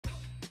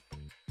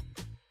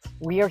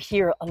We are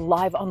here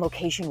live on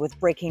location with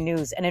breaking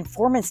news, and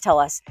informants tell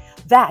us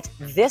that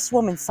this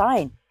woman's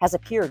sign has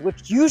appeared,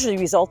 which usually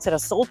results in a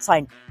sold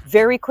sign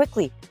very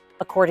quickly,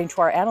 according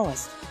to our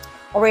analyst.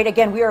 All right,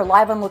 again, we are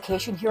live on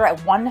location here at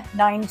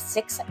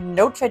 196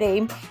 Notre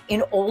Dame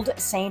in Old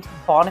St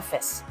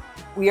Boniface.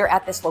 We are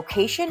at this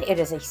location. It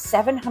is a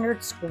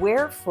 700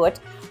 square foot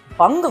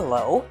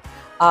bungalow,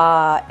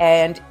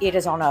 and it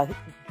is on a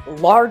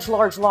large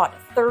lot,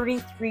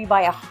 33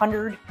 by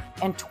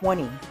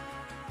 120.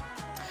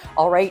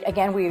 All right,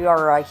 again, we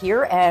are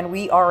here and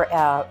we are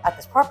at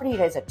this property. It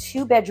is a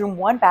 2-bedroom,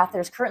 1-bath.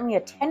 There's currently a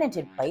tenant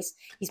in place.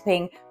 He's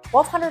paying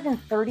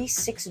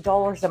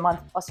 $1,236 a month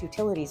plus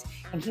utilities,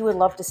 and he would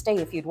love to stay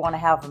if you'd want to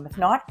have him. If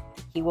not,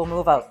 he will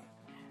move out.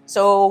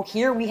 So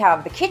here we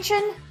have the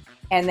kitchen,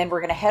 and then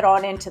we're going to head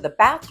on into the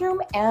bathroom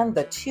and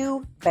the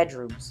 2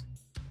 bedrooms.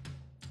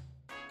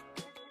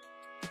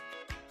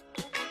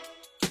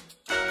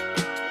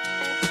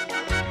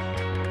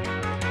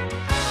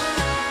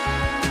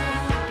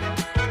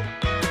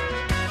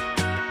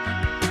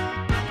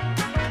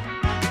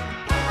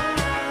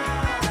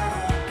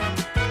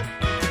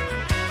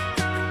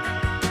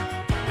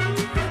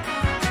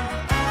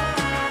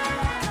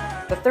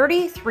 The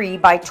 33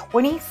 by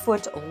 20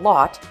 foot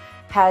lot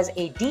has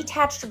a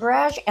detached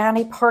garage and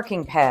a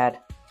parking pad.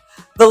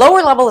 The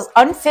lower level is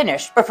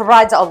unfinished, but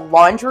provides a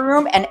laundry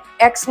room and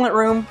excellent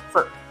room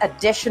for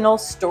additional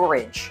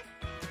storage.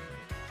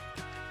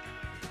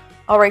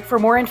 All right, for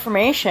more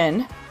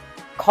information,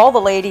 call the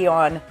lady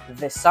on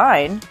this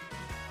sign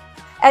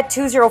at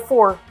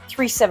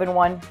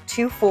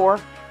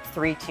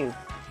 204-371-2432.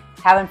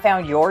 Haven't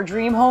found your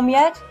dream home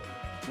yet?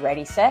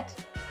 Ready,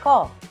 set,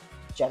 call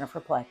Jennifer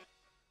Plett.